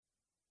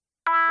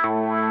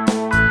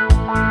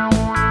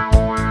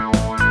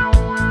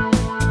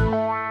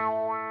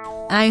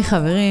היי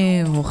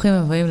חברים, ברוכים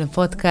הבאים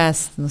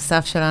לפודקאסט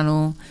נוסף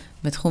שלנו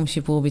בתחום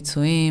שיפור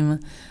ביצועים.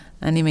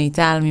 אני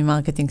מיטל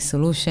ממרקטינג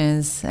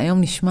סולושנס.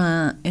 היום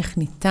נשמע איך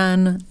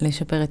ניתן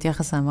לשפר את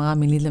יחס ההמרה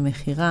מליד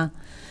למחירה.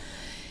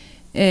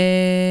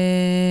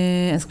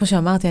 אז כמו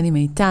שאמרתי, אני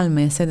מיטל,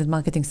 מייסדת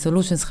מרקטינג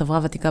סולושנס, חברה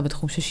ותיקה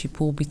בתחום של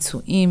שיפור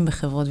ביצועים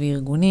בחברות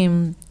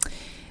וארגונים.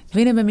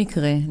 והנה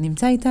במקרה,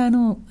 נמצא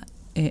איתנו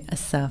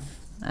אסף,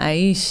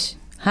 האיש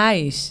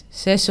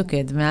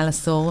ששוקד מעל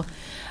עשור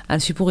על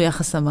שיפור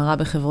יחס המרה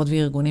בחברות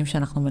וארגונים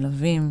שאנחנו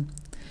מלווים.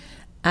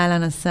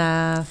 אהלן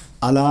אסף.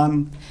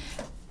 אהלן.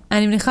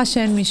 אני מניחה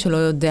שאין מי שלא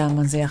יודע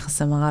מה זה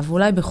יחס המרה,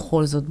 ואולי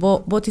בכל זאת,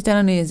 בוא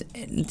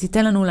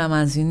תיתן לנו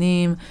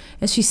למאזינים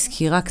איזושהי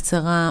סקירה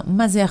קצרה,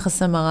 מה זה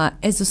יחס המרה,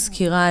 איזו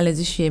סקירה על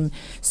איזושהי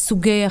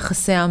סוגי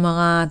יחסי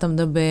המרה, אתה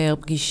מדבר,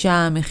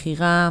 פגישה,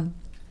 מחירה.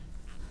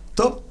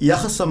 טוב,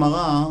 יחס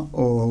המרה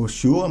או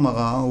שיעור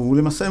המרה הוא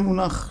למעשה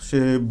מונח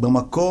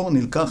שבמקור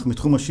נלקח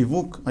מתחום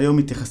השיווק. היום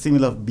מתייחסים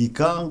אליו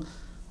בעיקר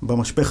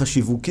במשפך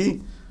השיווקי.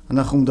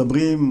 אנחנו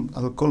מדברים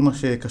על כל מה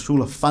שקשור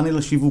לפאנל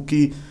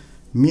השיווקי,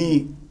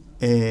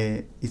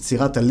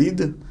 מיצירת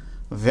הליד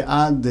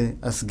ועד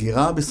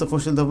הסגירה בסופו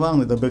של דבר.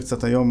 נדבר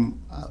קצת היום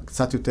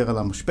קצת יותר על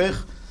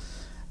המשפך.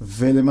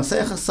 ולמעשה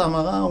יחס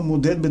המרה הוא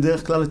מודד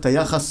בדרך כלל את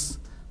היחס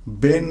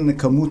בין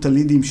כמות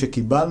הלידים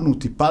שקיבלנו,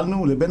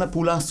 טיפלנו, לבין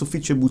הפעולה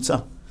הסופית שבוצעה.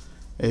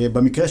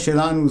 במקרה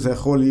שלנו זה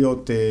יכול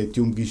להיות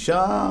תיאום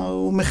פגישה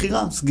או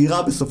מחירה,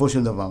 סגירה בסופו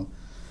של דבר.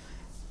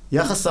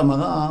 יחס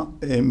המרה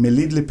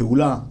מליד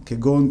לפעולה,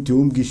 כגון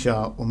תיאום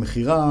פגישה או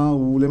מחירה,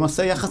 הוא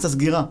למעשה יחס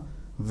הסגירה.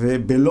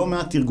 ובלא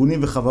מעט ארגונים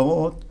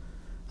וחברות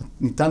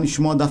ניתן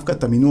לשמוע דווקא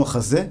את המינוח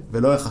הזה,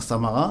 ולא יחס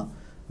המרה,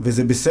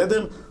 וזה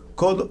בסדר,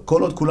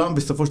 כל עוד כולם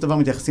בסופו של דבר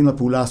מתייחסים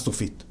לפעולה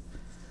הסופית.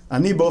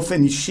 אני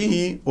באופן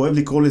אישי אוהב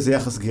לקרוא לזה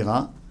יחס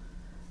סגירה,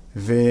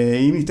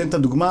 ואם ניתן את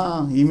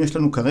הדוגמה, אם יש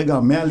לנו כרגע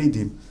 100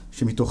 לידים,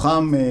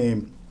 שמתוכם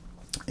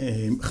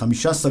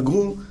 5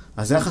 סגרו,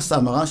 אז יחס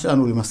ההמרה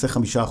שלנו למעשה 5%.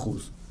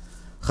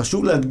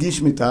 חשוב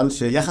להדגיש מיטל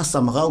שיחס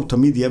ההמרה הוא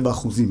תמיד יהיה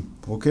באחוזים,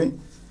 אוקיי?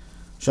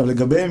 עכשיו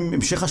לגבי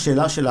המשך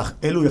השאלה שלך,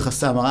 אילו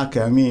יחסי המרה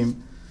קיימים,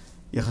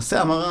 יחסי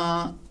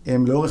המרה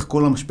הם לאורך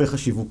כל המשפך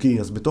השיווקי,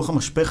 אז בתוך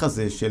המשפך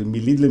הזה של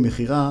מליד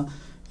למחירה,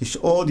 יש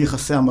עוד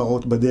יחסי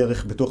המרות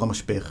בדרך בתוך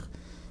המשפך.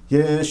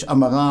 יש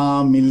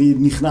המרה מליד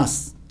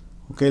נכנס,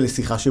 אוקיי,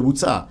 לשיחה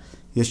שבוצעה.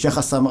 יש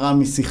יחס המרה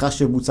משיחה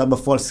שבוצעה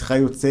בפועל, שיחה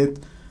יוצאת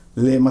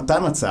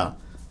למתן הצעה.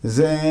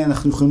 זה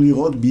אנחנו יכולים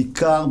לראות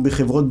בעיקר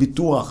בחברות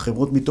ביטוח,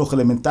 חברות ביטוח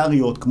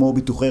אלמנטריות, כמו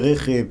ביטוחי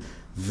רכב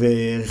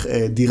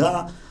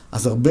ודירה,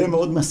 אז הרבה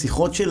מאוד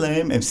מהשיחות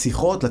שלהם הן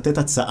שיחות לתת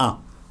הצעה,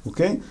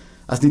 אוקיי?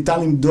 אז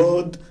ניתן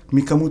למדוד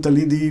מכמות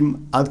הלידים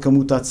עד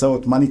כמות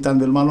ההצעות, מה ניתן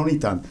ומה לא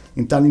ניתן.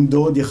 ניתן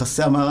למדוד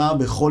יחסי המרה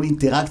בכל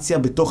אינטראקציה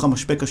בתוך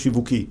המשפק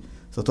השיווקי.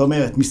 זאת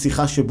אומרת,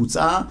 משיחה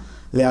שבוצעה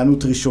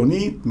להיענות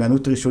ראשונית,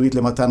 מהיענות ראשונית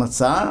למתן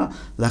הצעה,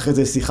 לאחרי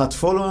זה שיחת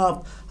פולו-אפ,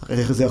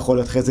 אחרי זה יכול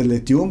להיות אחרי זה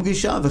לתיאום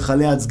פגישה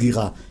וחלה עד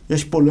סגירה.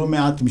 יש פה לא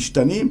מעט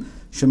משתנים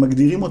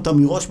שמגדירים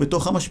אותם מראש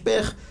בתוך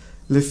המשפך,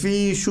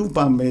 לפי, שוב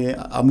פעם,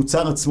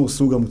 המוצר עצמו,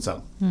 סוג המוצר.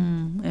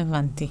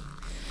 הבנתי.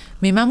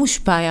 ממה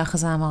מושפע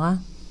יחס ההמרה?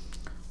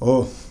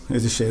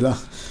 איזה שאלה.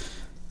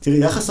 תראי,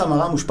 יחס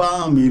ההמרה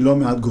מושפע מלא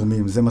מעט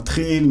גורמים. זה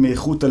מתחיל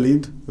מאיכות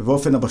הליד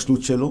ואופן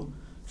הבשלות שלו,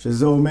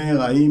 שזה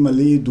אומר האם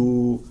הליד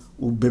הוא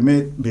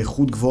באמת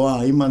באיכות גבוהה,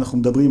 האם אנחנו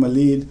מדברים על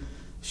ליד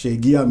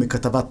שהגיע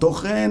מכתבת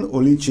תוכן,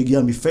 או ליד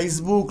שהגיע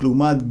מפייסבוק,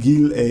 לעומת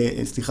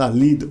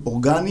ליד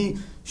אורגני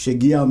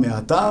שהגיע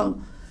מהאתר,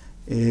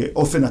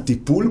 אופן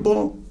הטיפול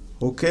בו,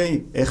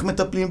 אוקיי? איך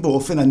מטפלים בו,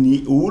 אופן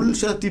הניהול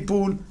של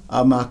הטיפול,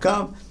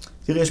 המעקב.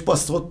 תראי, יש פה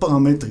עשרות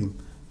פרמטרים.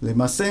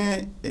 למעשה,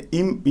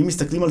 אם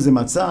מסתכלים על זה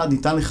מהצד,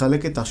 ניתן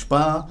לחלק את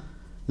ההשפעה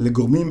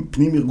לגורמים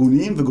פנים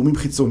ארגוניים וגורמים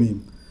חיצוניים.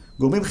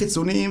 גורמים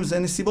חיצוניים זה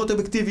נסיבות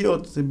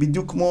אובייקטיביות, זה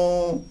בדיוק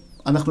כמו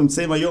אנחנו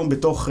נמצאים היום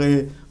בתוך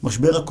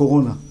משבר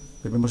הקורונה.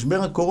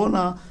 ובמשבר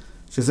הקורונה,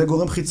 שזה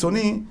גורם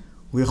חיצוני,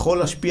 הוא יכול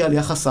להשפיע על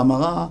יחס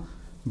המרה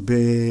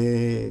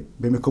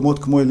במקומות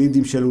כמו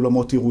לידים של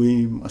אולמות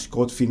אירועים,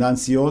 השקעות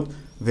פיננסיות,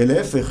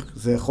 ולהפך,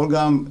 זה יכול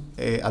גם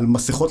על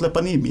מסכות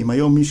לפנים. אם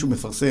היום מישהו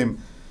מפרסם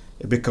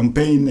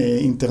בקמפיין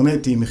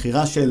אינטרנטי,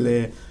 מחירה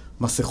של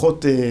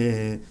מסכות,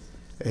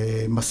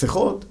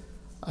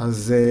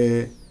 אז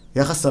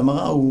יחס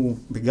המרה הוא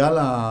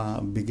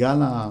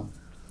בגלל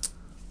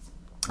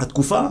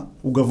התקופה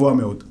הוא גבוה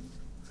מאוד.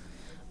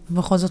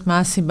 ובכל זאת, מה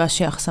הסיבה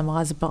שיחס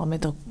המרה זה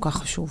פרמטר כל כך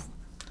חשוב?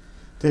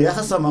 תראה,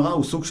 יחס המרה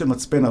הוא סוג של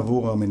מצפן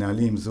עבור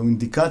המנהלים. זו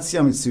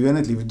אינדיקציה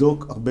מצוינת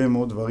לבדוק הרבה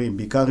מאוד דברים,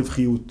 בעיקר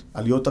רווחיות,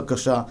 עליות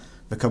הרכשה,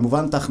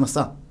 וכמובן את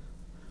ההכנסה.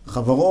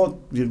 חברות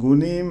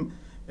וארגונים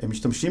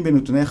משתמשים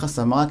בנתוני יחס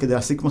המרה כדי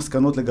להסיק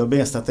מסקנות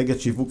לגבי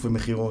אסטרטגיית שיווק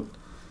ומחירות.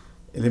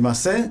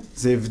 למעשה,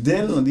 זה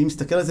הבדל, אני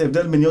מסתכל על זה,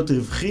 הבדל בין להיות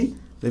רווחי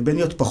לבין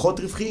להיות פחות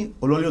רווחי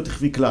או לא להיות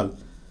רווחי כלל.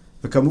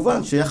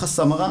 וכמובן שיחס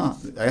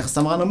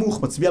המרה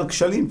נמוך מצביע על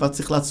כשלים, ואת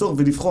צריך לעצור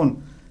ולבחון.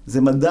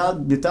 זה מדד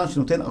ביתן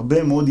שנותן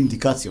הרבה מאוד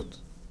אינדיקציות.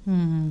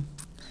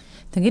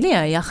 תגיד לי,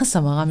 היחס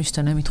המרה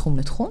משתנה מתחום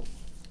לתחום?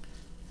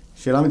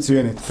 שאלה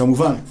מצוינת.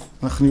 כמובן,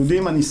 אנחנו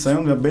יודעים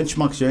הניסיון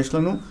והבנצ'מרק שיש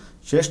לנו,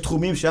 שיש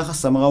תחומים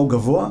שיחס המרה הוא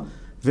גבוה,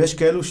 ויש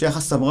כאלו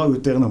שיחס המרה הוא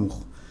יותר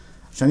נמוך.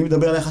 כשאני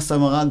מדבר על יחס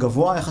המרה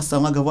גבוה, יחס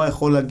המרה גבוה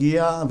יכול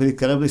להגיע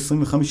ולהתקרב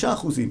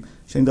ל-25%.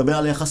 כשאני מדבר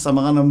על יחס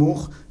המרה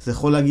נמוך, זה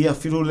יכול להגיע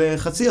אפילו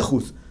ל0.5%.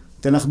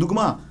 אתן לך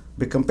דוגמה,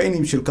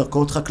 בקמפיינים של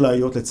קרקעות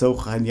חקלאיות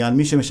לצורך העניין,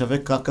 מי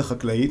שמשווק קרקע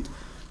חקלאית,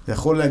 זה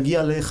יכול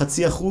להגיע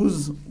ל0.5%,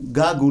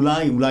 גג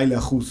אולי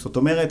ל1%. זאת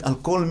אומרת, על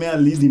כל 100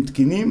 לידים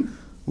תקינים,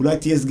 אולי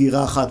תהיה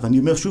סגירה אחת. ואני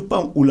אומר שוב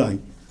פעם, אולי.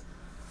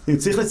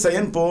 צריך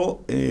לציין פה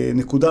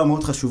נקודה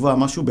מאוד חשובה,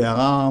 משהו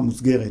בהערה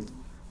מוסגרת,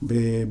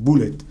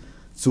 בבולט.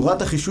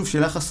 צורת החישוב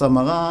של יחס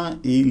המרה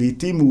היא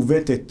לעתים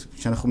מעוותת,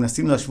 שאנחנו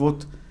מנסים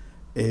להשוות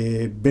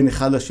בין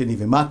אחד לשני.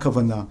 ומה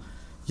הכוונה?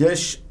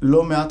 יש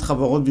לא מעט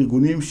חברות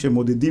וארגונים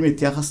שמודדים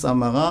את יחס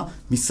המרה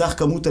מסך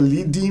כמות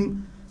הלידים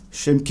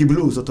שהם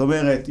קיבלו. זאת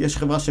אומרת, יש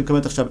חברה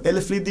שמקבלת עכשיו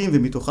 1,000 לידים,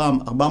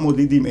 ומתוכם 400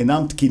 לידים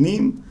אינם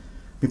תקינים.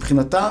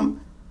 מבחינתם,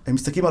 הם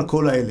מסתכלים על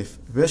כל 1,000.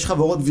 ויש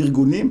חברות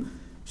וארגונים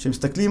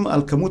שמסתכלים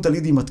על כמות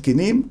הלידים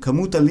התקינים,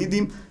 כמות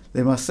הלידים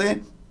למעשה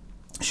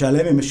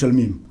שעליהם הם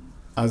משלמים.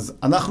 אז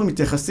אנחנו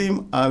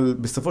מתייחסים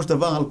בסופו של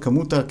דבר על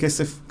כמות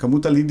הכסף,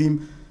 כמות הלידים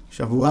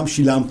שעבורם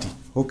שילמתי.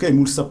 אוקיי,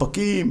 מול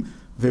ספקים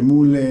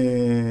ומול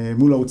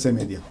ערוצי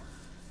מדיה.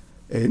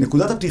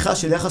 נקודת הפתיחה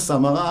של יחס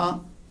המרה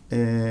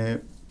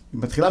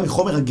מתחילה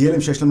מחומר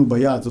הגלם שיש לנו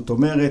ביד. זאת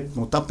אומרת,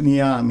 מאותה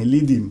פנייה,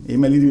 מלידים,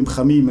 האם הלידים הם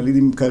חמים,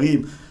 הלידים הם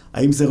קרים,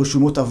 האם זה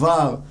רשומות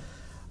עבר.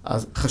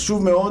 אז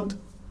חשוב מאוד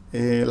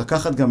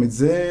לקחת גם את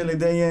זה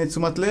לידי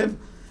תשומת לב.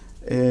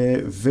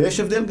 ויש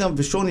הבדל גם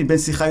ושוני בין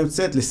שיחה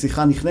יוצאת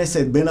לשיחה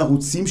נכנסת, בין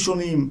ערוצים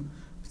שונים.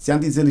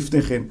 ציינתי את זה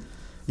לפני כן.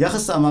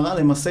 יחס ההמרה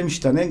למעשה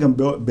משתנה גם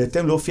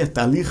בהתאם לאופי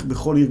התהליך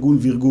בכל ארגון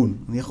וארגון.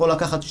 אני יכול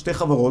לקחת שתי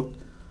חברות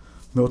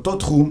מאותו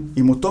תחום,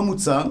 עם אותו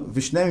מוצר,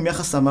 ושניהם עם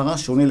יחס המרה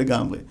שונה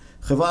לגמרי.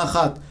 חברה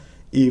אחת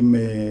עם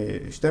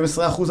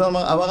 12%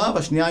 המרה,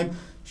 והשנייה עם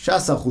 16%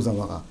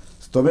 המרה.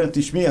 זאת אומרת,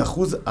 תשמעי,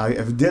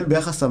 ההבדל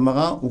ביחס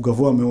המרה הוא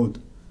גבוה מאוד.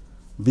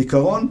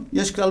 בעיקרון,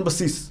 יש כלל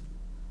בסיס.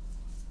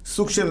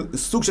 סוג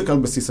של כלל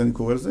בסיס אני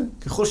קורא לזה.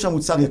 ככל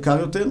שהמוצר יקר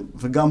יותר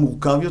וגם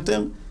מורכב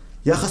יותר,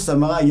 יחס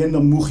המרה יהיה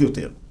נמוך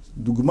יותר.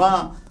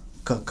 דוגמה,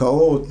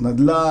 קרקעות,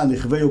 נדל"ן,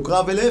 רכבי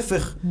יוקרה,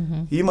 ולהפך.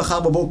 אם מחר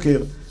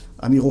בבוקר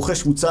אני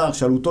רוכש מוצר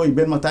שעלותו היא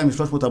בין 200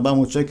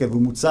 ל-300-400 שקל,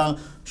 והוא מוצר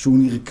שהוא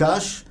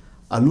נרכש,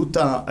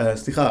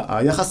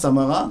 היחס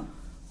המרה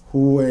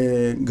הוא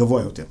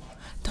גבוה יותר.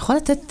 אתה יכול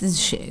לתת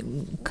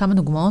כמה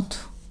דוגמאות?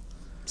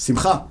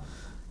 שמחה.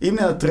 אם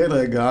ננטרל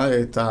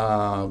רגע את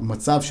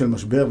המצב של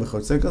משבר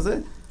וכיוצא כזה,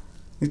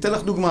 ניתן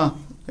לך דוגמה.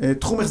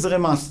 תחום החזרי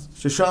מס,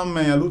 ששם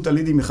עלות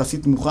הלידים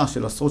יחסית נמוכה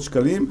של עשרות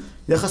שקלים,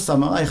 יחס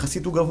המרה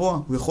יחסית הוא גבוה,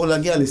 הוא יכול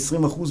להגיע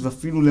ל-20%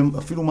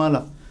 ואפילו מעלה.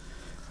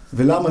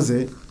 ולמה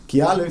זה?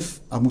 כי א',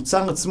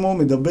 המוצר עצמו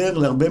מדבר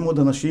להרבה מאוד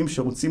אנשים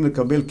שרוצים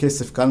לקבל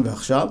כסף כאן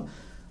ועכשיו,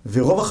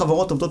 ורוב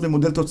החברות עובדות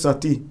במודל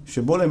תוצאתי,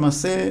 שבו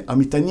למעשה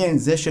המתעניין,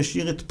 זה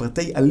שהשאיר את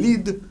פרטי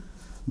הליד,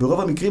 ברוב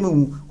המקרים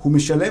הוא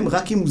משלם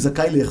רק אם הוא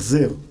זכאי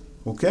להחזר,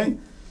 אוקיי?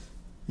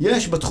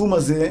 יש בתחום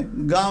הזה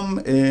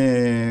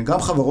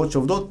גם חברות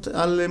שעובדות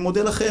על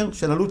מודל אחר,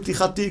 של עלות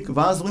פתיחת תיק,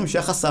 ואז רואים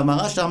שיחס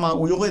ההמרה שם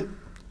הוא יורד.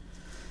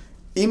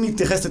 אם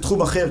נתייחס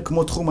לתחום אחר,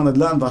 כמו תחום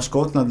הנדל"ן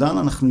והשקעות נדל"ן,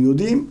 אנחנו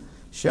יודעים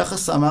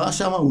שיחס ההמרה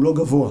שם הוא לא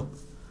גבוה.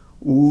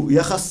 הוא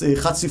יחס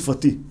חד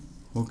ספרתי,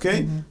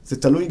 אוקיי? זה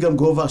תלוי גם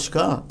גובה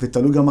ההשקעה,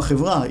 ותלוי גם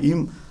החברה.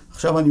 אם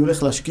עכשיו אני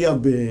הולך להשקיע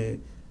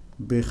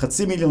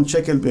ב500,000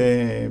 שקל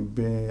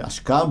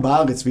בהשקעה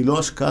בארץ, והיא לא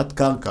השקעת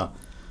קרקע,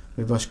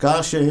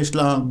 ובהשקעה שיש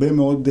לה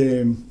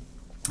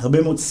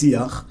הרבה מאוד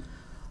שיח,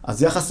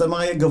 אז יחס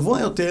ההמרה יהיה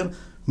גבוה יותר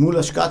מול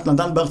השקעת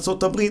נדל"ן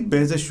בארצות הברית,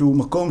 באיזשהו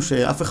מקום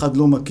שאף אחד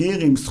לא מכיר,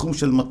 עם סכום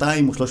של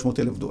 200 או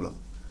 300,000 דולר.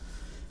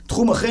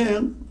 תחום אחר,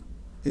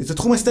 זה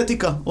תחום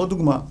אסתטיקה, עוד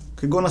דוגמה,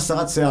 כגון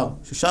הסרת שיער,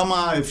 ששם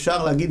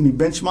אפשר להגיד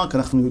מבנצ'מרק,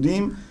 אנחנו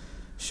יודעים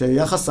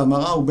שיחס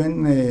ההמרה הוא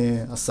בין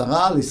 10%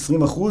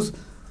 ל-20%,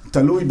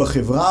 תלוי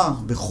בחברה,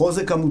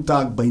 בחוזק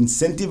המותג,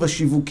 באינסנטיב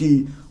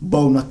השיווקי,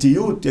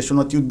 בעונתיות, יש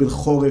עונתיות בין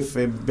חורף,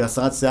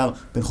 בהסרת שיער,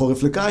 בין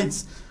חורף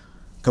לקיץ,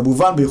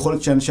 כמובן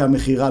ביכולת שאנשי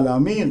המחירה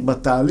להמיר,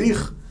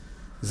 בתהליך.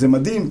 זה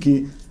מדהים,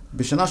 כי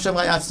בשנה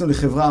שעברה יעצנו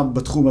לחברה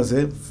בתחום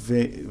הזה,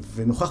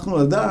 ונוכחנו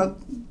לדעת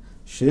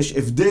שיש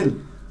הבדל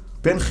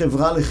בין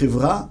חברה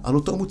לחברה על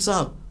אותו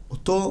מוצר,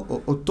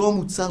 אותו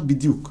מוצר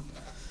בדיוק.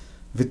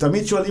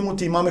 ותמיד שואלים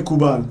אותי מה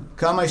מקובל,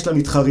 כמה יש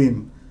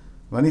למתחרים.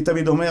 ואני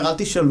תמיד אומר, אל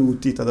תשאלו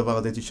אותי את הדבר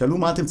הזה, תשאלו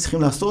מה אתם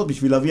צריכים לעשות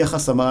בשביל להביא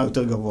יחס המרה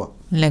יותר גבוה.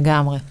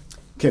 לגמרי.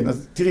 כן,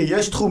 אז תראי,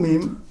 יש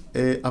תחומים,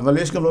 אבל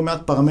יש גם לא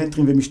מעט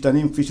פרמטרים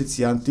ומשתנים, כפי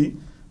שציינתי,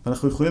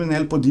 ואנחנו יכולים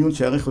לנהל פה דיון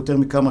שיארך יותר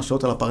מכמה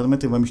שעות על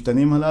הפרמטרים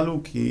והמשתנים הללו,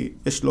 כי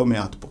יש לא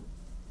מעט פה.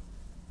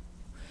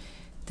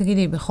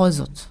 תגידי, בכל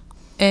זאת,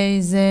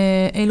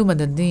 אילו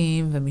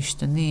מדדים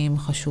ומשתנים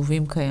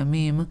חשובים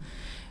קיימים,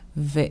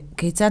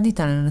 וכיצד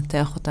ניתן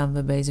לנתח אותם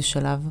ובאיזה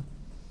שלב?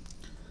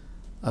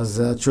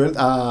 אז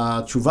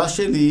התשובה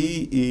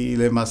שלי היא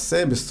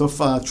למעשה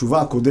בסוף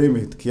התשובה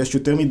הקודמת, כי יש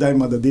יותר מדי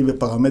מדדים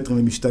ופרמטרים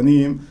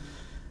ומשתנים,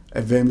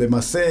 והם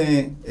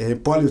למעשה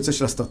פועל יוצא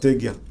של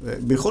אסטרטגיה.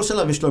 בכל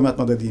שלב יש לא מעט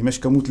מדדים, יש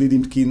כמות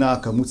לידים תקינה,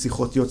 כמות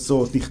שיחות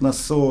יוצאות,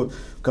 נכנסות,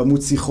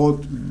 כמות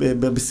שיחות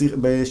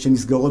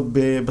שנסגרות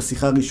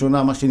בשיחה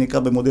הראשונה, מה שנקרא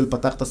במודל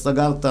פתחת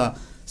סגרת,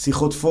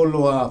 שיחות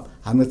פולו-אפ,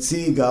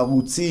 הנציג,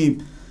 הערוצים.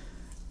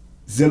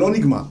 זה לא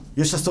נגמר.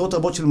 יש עשרות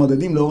רבות של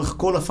מדדים לאורך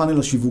כל הפאנל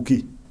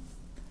השיווקי.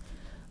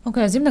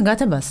 אוקיי, אז אם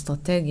נגעת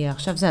באסטרטגיה,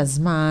 עכשיו זה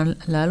הזמן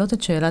להעלות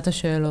את שאלת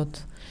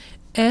השאלות.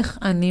 איך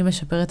אני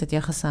משפרת את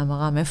יחס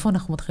ההמרה? מאיפה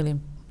אנחנו מתחילים?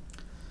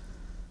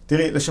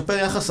 תראי, לשפר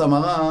יחס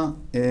ההמרה,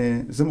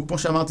 כמו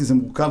שאמרתי, זה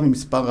מורכב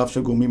ממספר רב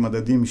של גורמים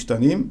מדדים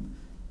משתנים,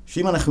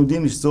 שאם אנחנו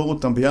יודעים לשזור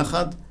אותם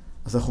ביחד,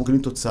 אז אנחנו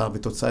מקבלים תוצאה,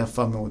 ותוצאה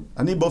יפה מאוד.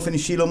 אני באופן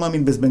אישי לא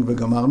מאמין בזבנג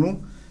וגמרנו,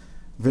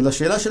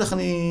 ולשאלה שלך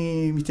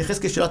אני מתייחס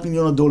כשאלת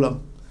 $1,000,000.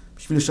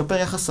 בשביל לשפר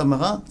יחס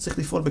ההמרה, צריך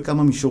לפעול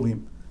בכמה מישורים.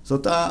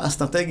 זאת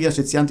האסטרטגיה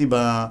שציינתי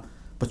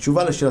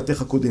בתשובה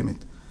לשאלתך הקודמת.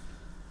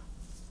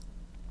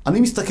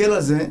 אני מסתכל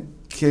על זה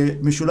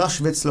כמשולש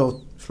שווה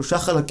צלעות, 3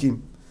 חלקים.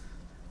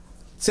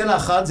 צלע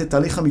אחת זה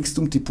תהליך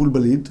המקסום טיפול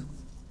בליד.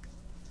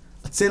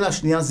 הצלע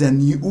השנייה זה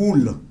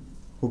הניהול,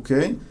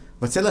 אוקיי?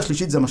 והצלע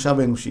השלישית זה המשאב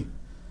האנושי.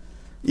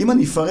 אם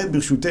אני אפרט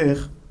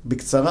ברשותך,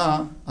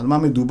 בקצרה, על מה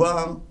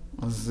מדובר,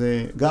 אז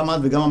גם את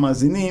וגם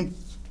המאזינים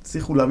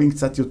צריכו להבין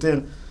קצת יותר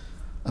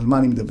על מה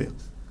אני מדבר.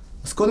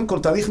 אז קודם כל,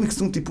 תהליך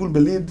מקסום טיפול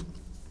בליד,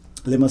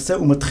 למעשה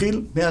הוא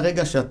מתחיל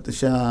מהרגע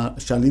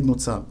שהליד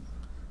נוצר,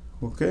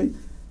 אוקיי?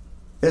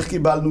 איך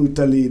קיבלנו את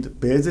הליד,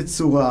 באיזה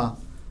צורה,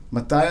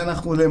 מתי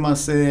אנחנו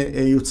למעשה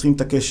יוצרים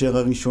את הקשר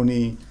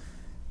הראשוני,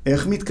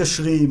 איך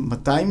מתקשרים,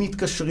 מתי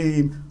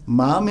מתקשרים,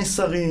 מה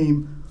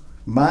המסרים,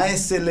 מה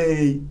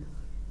ה-SLA,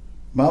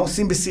 מה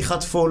עושים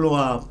בשיחת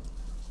פולו-אפ,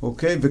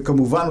 אוקיי?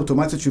 וכמובן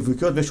אוטומציות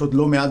שיווקיות, ויש עוד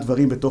לא מעט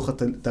דברים בתוך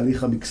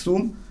תהליך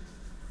המקסום.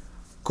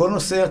 כל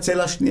נושא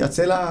הצלע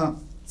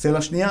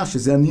השנייה,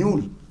 שזה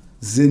הניהול.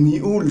 זה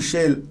ניהול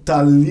של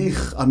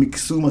תהליך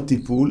המקסום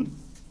הטיפול,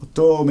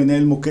 אותו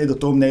מנהל מוקד,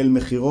 אותו מנהל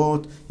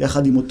מחירות,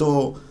 יחד עם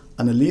אותו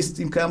אנליסט,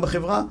 אם קיים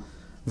בחברה,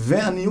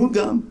 והניהול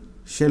גם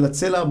של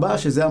הצלע הבאה,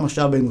 שזה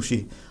המשאב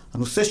האנושי.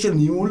 הנושא של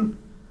ניהול,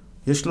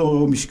 יש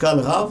לו משקל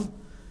רב,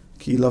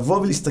 כי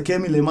לבוא ולהסתכל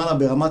מלמעלה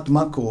ברמת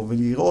מקרו,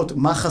 ולראות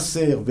מה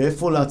חסר,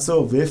 ואיפה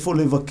לעצור, ואיפה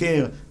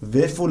לבקר,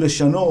 ואיפה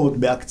לשנות,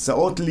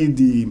 בהקצאות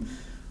לידים,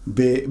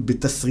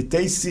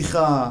 בתסריטי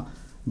שיחה,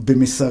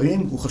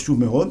 במסרים, הוא חשוב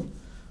מאוד.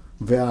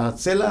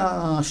 והצלע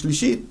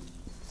השלישית,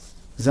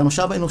 זה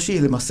המשאב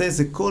האנושי. למעשה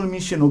זה כל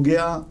מי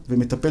שנוגע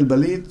ומטפל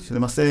בליד,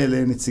 שלמעשה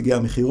אלה נציגי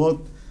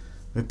המחירות.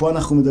 ופה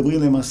אנחנו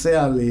מדברים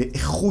למעשה על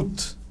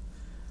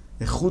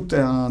איכות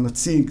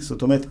הנציג,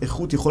 זאת אומרת,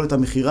 איכות יכולת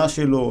המחירה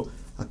שלו,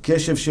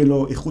 הקשב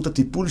שלו, איכות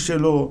הטיפול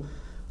שלו,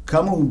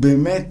 כמה הוא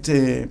באמת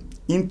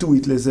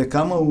אינטואיט לזה,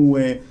 כמה הוא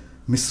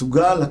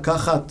מסוגל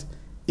לקחת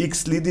X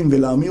לידים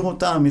ולהמיר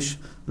אותם. יש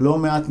לא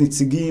מעט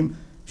נציגים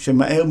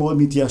שמהר מאוד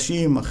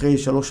מתייאשים אחרי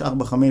 3,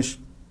 4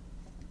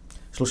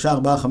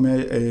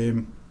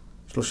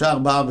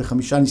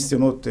 ו5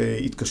 ניסיונות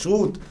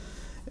התקשרות.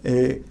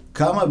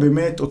 כמה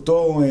באמת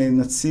אותו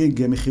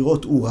נציג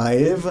מחירות הוא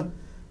רעב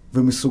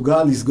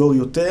ומסוגל לסגור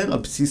יותר על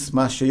בסיס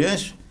מה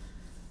שיש.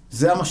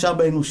 זה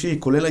המשאב האנושי,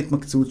 כולל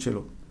ההתמקצעות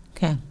שלו.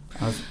 כן.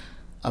 אז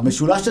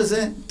המשולש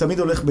הזה תמיד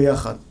הולך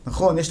ביחד.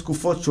 נכון, יש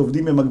תקופות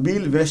שעובדים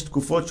במקביל ויש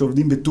תקופות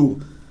שעובדים בטור.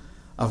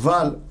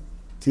 אבל,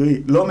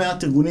 תראי, לא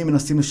מעט ארגונים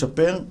מנסים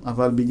לשפר,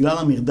 אבל בגלל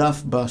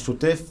המרדף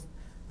בשוטף,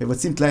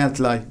 מבצעים תלאי על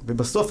תלאי.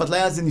 ובסוף התלאי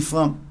הזה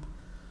נפרם.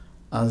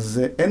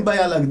 אז אין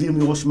בעיה להגדיר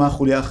מראש מה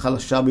החוליה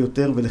החלשה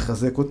ביותר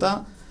ולחזק אותה.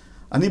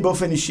 אני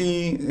באופן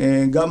אישי,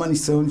 גם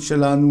הניסיון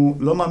שלנו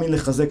לא מאמין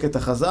לחזק את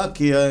החזק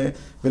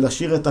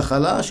ולהשאיר את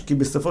החלש, כי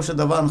בסופו של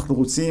דבר אנחנו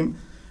רוצים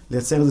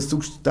לייצר איזה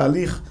סוג של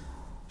תהליך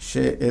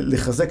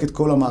לחזק את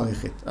כל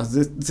המערכת. אז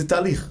זה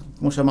תהליך,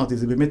 כמו שאמרתי,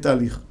 זה באמת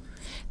תהליך.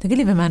 תגיד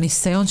לי,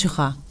 ומהניסיון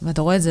שלך,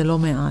 ואתה רואה את זה לא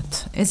מעט,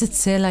 איזה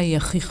צלע היא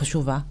הכי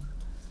חשובה?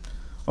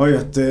 אוי,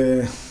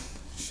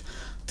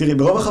 תראי,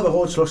 ברוב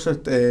החברות 3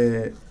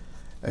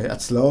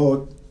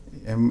 הצלעות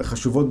הן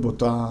חשובות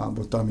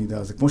באותה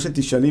מידה. זה כמו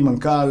שתשאלי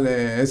מנכ"ל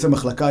איזה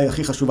מחלקה היא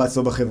הכי חשובה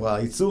אצלו בחברה,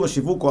 הייצור,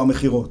 השיווק או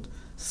המחירות.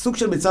 סוג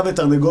של ביצה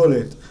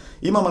ותרנגולת.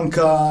 אם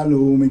המנכ"ל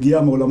הוא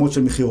מגיע מעולמות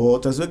של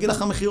מחירות, אז הוא יגיד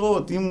לך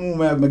מחירות. אם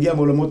הוא מגיע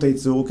מעולמות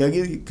הייצור, הוא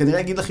כנראה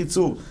יגיד לך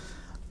ייצור.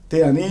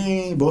 תראה,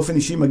 אני באופן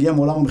אישי מגיע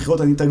מעולם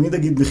המחירות, אני תמיד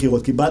אגיד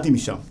מחירות, כי באתי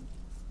משם.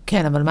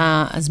 כן, אבל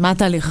אז מה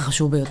התהליך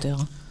החשוב ביותר?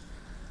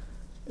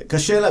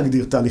 קשה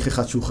להגדיר תהליך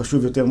אחד שהוא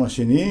חשוב יותר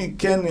מהשני.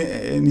 כן,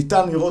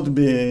 ניתן לראות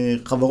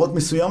בחברות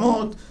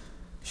מסוימות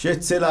שיש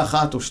צלע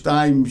 1 או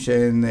 2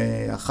 שהן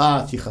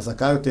 1 שהיא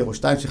חזקה יותר, או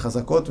 2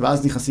 שחזקות,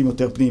 ואז נכנסים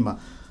יותר פנימה.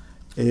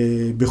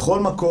 בכל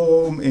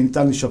מקום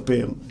ניתן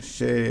לשפר.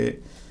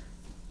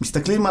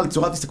 שמסתכלים על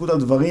צורת הסתכלות על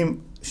הדברים,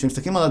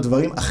 שמסתכלים על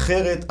הדברים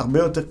אחרת, הרבה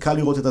יותר קל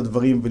לראות את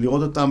הדברים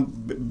ולראות אותם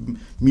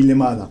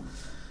מלמעלה.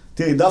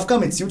 תראי, דווקא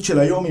המציאות של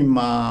היום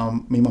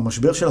עם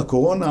המשבר של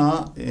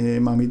הקורונה,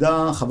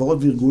 מעמידה חברות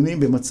וארגונים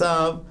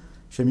במצב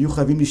שהם יהיו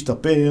חייבים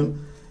להשתפר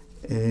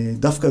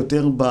דווקא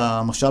יותר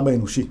במשאב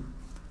האנושי,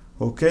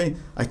 אוקיי?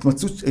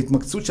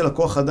 ההתמקצות של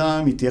הכוח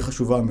אדם היא תהיה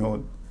חשובה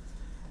מאוד.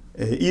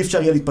 אי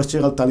אפשר יהיה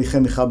להתפשר על תהליכי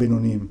מחאה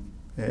בינוניים.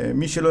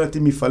 מי שלא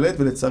יתאים יפלט,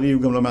 ולצערי יהיו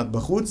גם לא מעט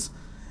בחוץ,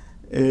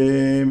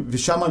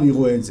 ושם אני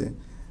רואה את זה.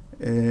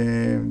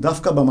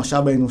 דווקא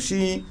במשאב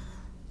האנושי,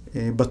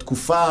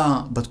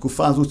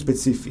 בתקופה הזו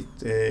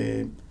ספציפית,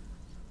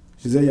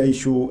 שזה היה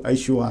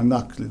האישו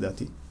הענק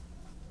לדעתי.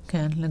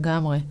 כן,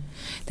 לגמרי.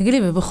 תגיד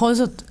לי, ובכל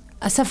זאת,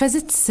 אסף, איזה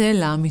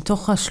צלע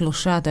מתוך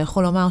השלושה אתה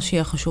יכול לומר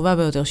שהיא החשובה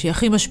ביותר, שהיא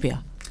הכי משפיעה?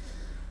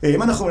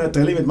 אם אנחנו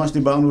מנטרלים את מה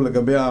שדיברנו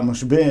לגבי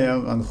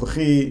המשבר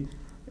הנוכחי,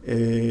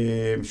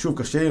 שוב,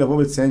 קשה לי לבוא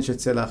ולציין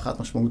שצלע אחת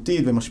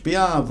משמעותית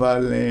ומשפיעה,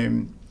 אבל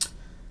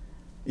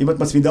אם את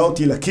מצמידה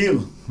אותי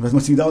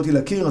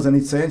לקיר, אז אני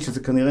אציין שזה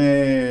כנראה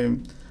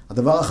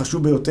הדבר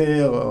החשוב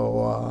ביותר,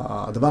 או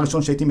הדבר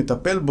הראשון שהייתי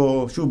מטפל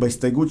בו, שוב,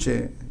 בהסתייגות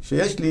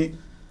שיש לי,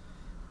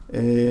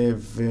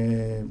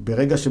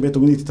 וברגע שבית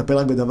אומרים לי תטפל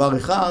רק בדבר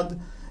אחד,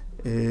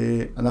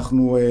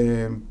 אנחנו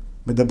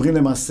מדברים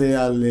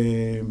למעשה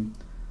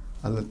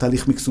על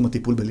תהליך מקסום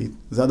הטיפול בליד.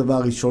 זה הדבר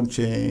הראשון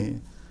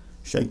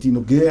שהייתי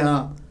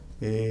נוגע,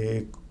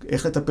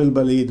 איך לטפל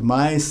בליד,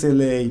 מה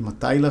ה-SLA,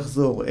 מתי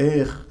לחזור,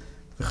 איך,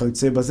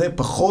 וכיוצא בזה.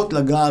 פחות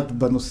לגעת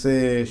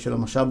בנושא של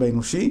המשאב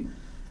האנושי,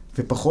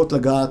 ופחות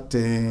לגעת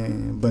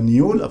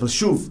בניהול, אבל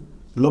שוב,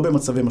 לא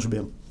במצבי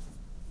משבר.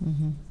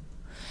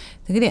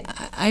 תגידי,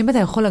 האם אתה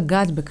יכול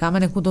לגעת בכמה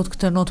נקודות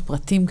קטנות,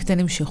 פרטים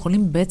קטנים,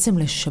 שיכולים בעצם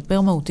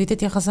לשפר מהותית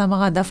את יחס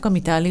ההמרה, דווקא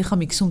מתהליך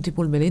המקסום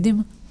טיפול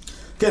בלידים?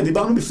 כן,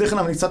 דיברנו לפני כן,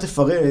 אבל אני קצת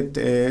אפרט.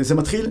 זה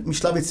מתחיל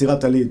משלב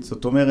יצירת הליד.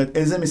 זאת אומרת,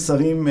 איזה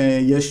מסרים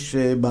יש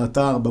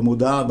באתר,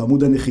 במודעה,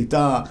 בעמוד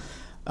הנחיתה,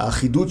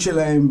 האחידות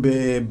שלהם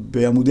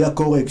בעמודי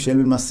הקורק, שהם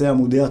למעשה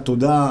עמודי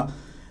התודה,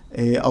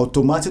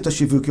 האוטומציות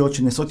השיווקיות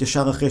שנעשות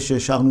ישר אחרי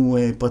שהשארנו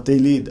פרטי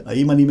ליד.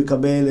 האם אני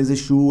מקבל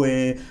איזשהו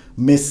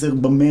מסר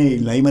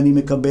במייל? האם אני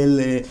מקבל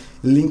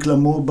לינק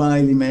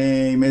למובייל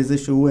עם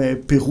איזשהו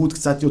פירוט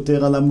קצת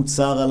יותר על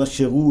המוצר, על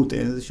השירות,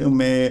 איזשהו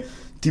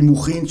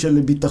תימוכין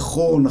של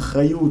ביטחון,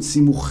 אחריות,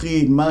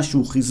 סימוכין,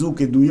 משהו,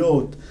 חיזוק,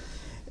 עדויות.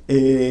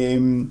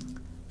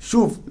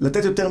 שוב,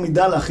 לתת יותר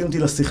מידע להכין אותי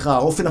לשיחה,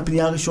 אופן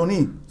הפנייה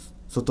הראשוני.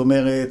 זאת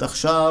אומרת,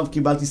 עכשיו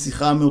קיבלתי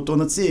שיחה מאותו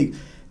נציג.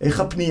 איך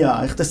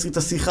הפנייה, איך תסריט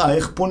השיחה,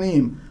 איך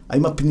פונים,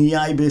 האם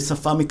הפנייה היא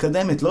בשפה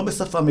מקדמת, לא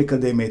בשפה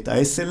מקדמת,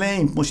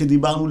 ה-SLA, כמו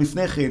שדיברנו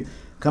לפני כן,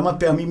 כמה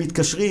פעמים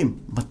מתקשרים,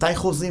 מתי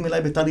חוזרים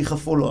אליי בתהליך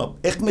הפולו-אפ,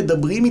 איך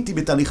מדברים איתי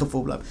בתהליך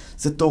הפולו-אפ.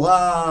 זה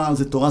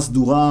תורה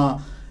סדורה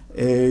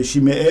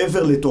שהיא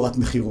מעבר לתורת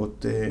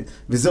מחירות,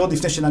 וזה עוד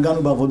לפני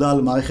שנגענו בעבודה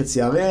על מערכת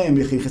CRM,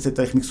 איך נכנסת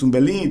תהליך מקסום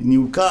בליד,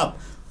 ניהול קאפ,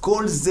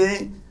 כל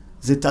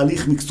זה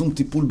תהליך מקסום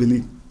טיפול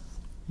בליד.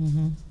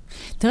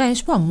 תראה,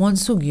 יש פה המון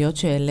סוגיות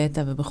שהעלית,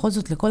 ובכל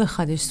זאת לכל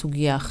אחד יש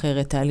סוגיה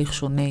אחרת, תהליך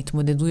שונה,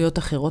 התמודדויות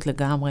אחרות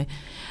לגמרי.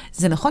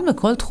 זה נכון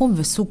בכל תחום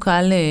וסוג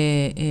קהל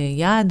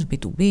יעד,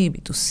 B2B,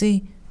 B2C?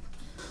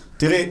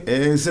 תראי,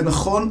 זה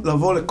נכון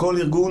לבוא לכל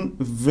ארגון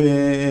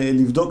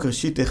ולבדוק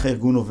ראשית איך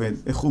הארגון עובד,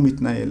 איך הוא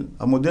מתנהל.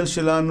 המודל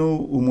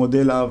שלנו הוא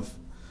מודל אב,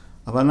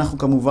 אבל אנחנו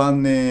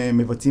כמובן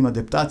מבצעים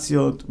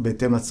אדפטציות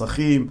בהתאם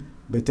לצרכים,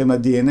 בהתאם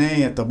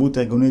ל-DNA, התרבות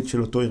הארגונית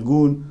של אותו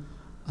ארגון.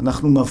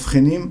 אנחנו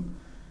מבחינים,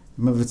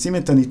 מבצעים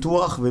את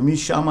הניתוח,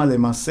 ומשם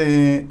למעשה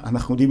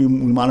אנחנו יודעים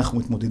מול מה אנחנו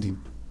מתמודדים.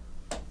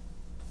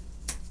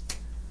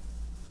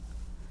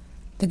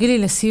 תגיד לי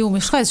לסיום,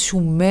 יש לך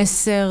איזשהו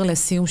מסר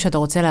לסיום שאתה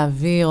רוצה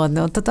להעביר, או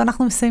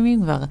אנחנו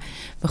מסיימים כבר.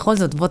 בכל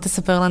זאת, בוא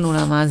תספר לנו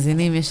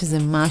למאזינים, יש איזה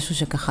משהו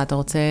שככה אתה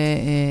רוצה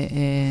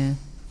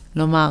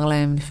לומר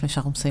להם לפני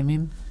שאנחנו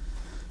מסיימים?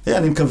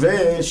 אני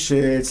מקווה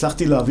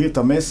שהצלחתי להעביר את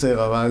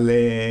המסר, אבל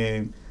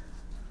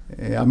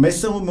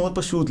המסר הוא מאוד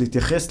פשוט,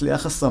 להתייחס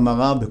ליחס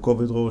המרה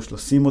בכובד ראש,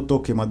 לשים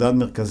אותו כמדד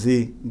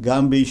מרכזי,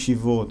 גם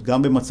בישיבות,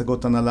 גם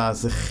במצגות הנהלה,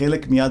 זה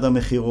חלק מיד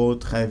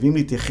המחירות, חייבים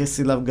להתייחס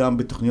אליו גם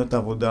בתוכניות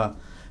העבודה,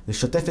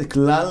 לשתף את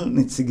כלל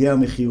נציגי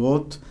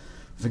המחירות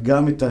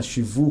וגם את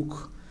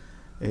השיווק.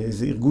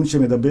 זה ארגון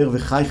שמדבר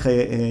וחי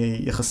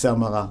יחסי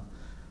המרה.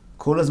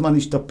 כל הזמן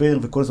להשתפר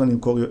וכל הזמן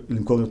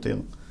למכור יותר.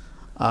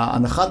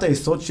 הנחת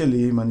היסוד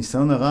שלי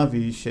מהניסיון הרב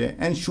היא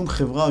שאין שום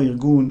חברה או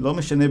ארגון, לא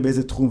משנה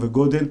באיזה תחום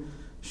וגודל,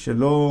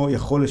 שלא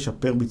יכול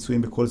לשפר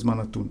ביצועים בכל זמן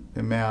נתון.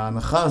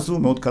 ומההנחה הזו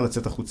מאוד קל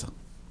לצאת החוצה.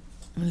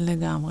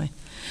 לגמרי.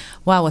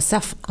 וואו,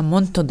 אסף,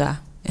 המון תודה.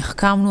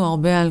 החכמנו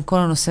הרבה על כל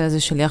הנושא הזה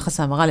של יחס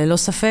ההמרה, ללא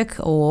ספק,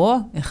 או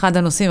אחד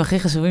הנושאים הכי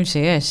חשובים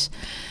שיש.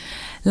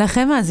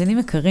 לכם מאזינים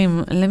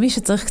יקרים, למי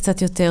שצריך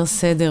קצת יותר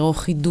סדר או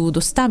חידוד,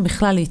 או סתם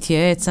בכלל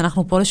להתייעץ,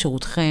 אנחנו פה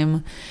לשירותכם.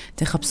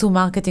 תחפשו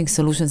מרקטינג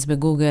סולושנס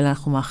בגוגל,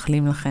 אנחנו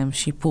מאחלים לכם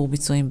שיפור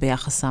ביצועים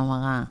ביחס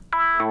ההמרה.